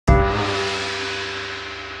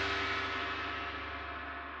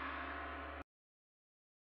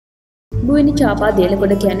බුවිනි චාපා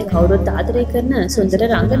දියලගොඩ කියන්නේ කවුරුත් ආදරය කරන සුන්දර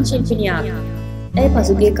රංගන ශිල්පිනියක්. ඇය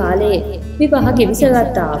පසුගිය කාලේ විවාහ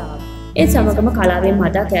ගෙවිසගත්තා. ඒ සමගම කලාවෙන්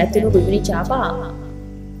මදක් ඈත් වුණු බුවිනි චාපා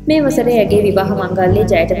මේ වසරේ ඇගේ විවාහ මංගල්‍යය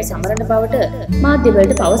ජයටම සමරන බවට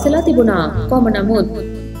මාධ්‍යවලට පවසලා තිබුණා.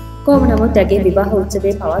 කොහොම නමුත් ඇගේ විවාහ උත්සවය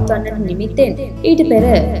පවත්වන්නට නිමිත්තෙන් ඊට පෙර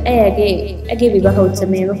ඇගේ විවාහ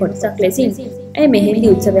උත්සවයේම කොටසක් ලෙසින් ඇය මෙහෙයුම්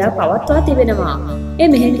උත්සවයක් පවත්වා තිබෙනවා. ඒ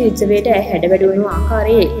මෙහෙයුම් උත්සවයට ඇය හැඩවැඩ වුණු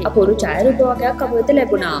ආකාරයේ අපූර්ව ඡායාරූප වගේක් අප වෙත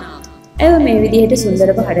ලැබුණා. ඇය මේ විදිහට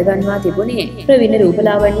සුන්දරව හඩගන්වා තිබුණේ ප්‍රවීණ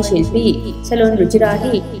රූපලාවන්‍ය ශිල්පී සැලොන්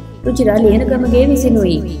රුචිරා ලියනගමගේ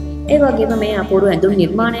විසිනුයි. ඒ වගේම මේ අපූර්ව ඇඳුම්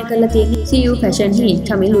නිර්මාණය කළ තියෙන්නේ CU Fashion හි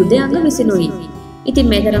චමිල් උදයංග විසිනුයි. ඉතින්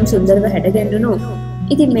මේ තරම්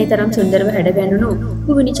සුන්දරව හැඩගැන්වුණු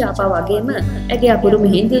බුවිනි චාපා වගේම ඇගේ අපූර්ව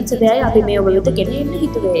මෙහෙයුම් උත්සවයයි අපි මේ ඔබ වෙත ගෙනෙන්න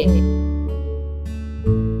හිතුවේ.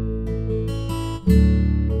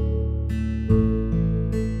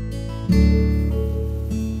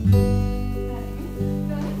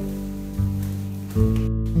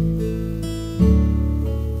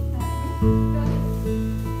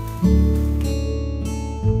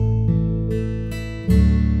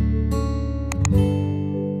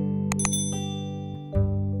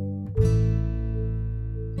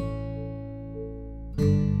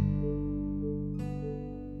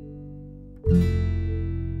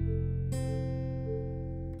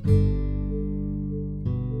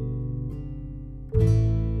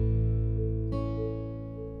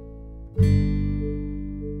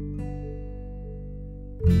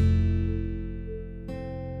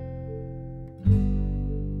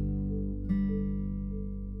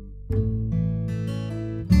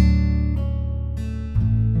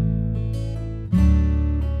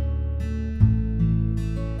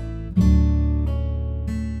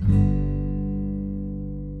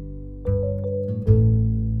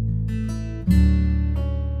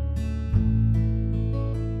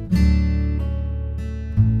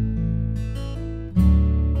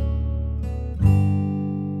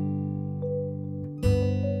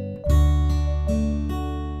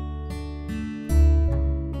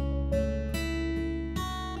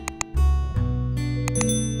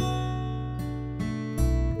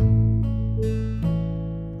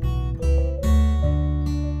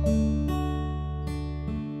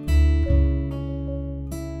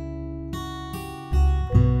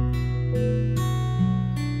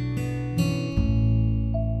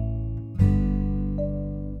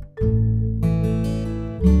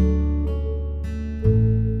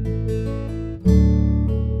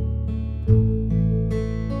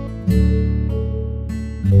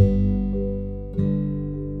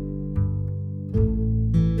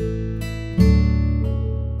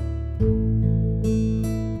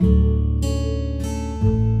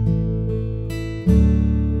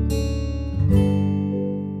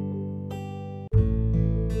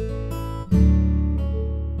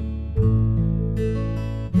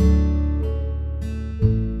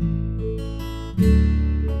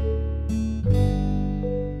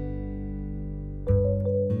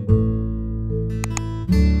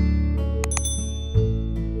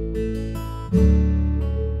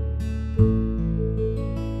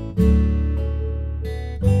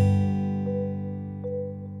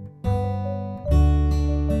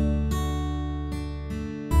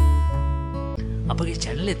 අපගේ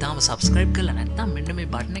channel එක තාම subscribe කරලා නැත්නම් මෙන්න මේ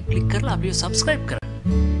button එක click කරලා අපිව subscribe කරන්න.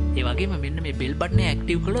 ඒ වගේම මෙන්න මේ bell button එක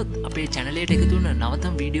active කළොත් අපේ channel එකට එකතු වෙන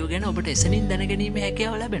නවතම වීඩියෝ ගැන ඔබට එසනින් දැනගැනීමේ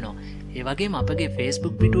හැකියාව ලැබෙනවා. ඒ වගේම අපගේ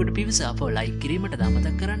Facebook පිටුවට පිවිස අපව like කිරීමට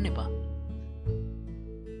අමතක කරන්න එපා.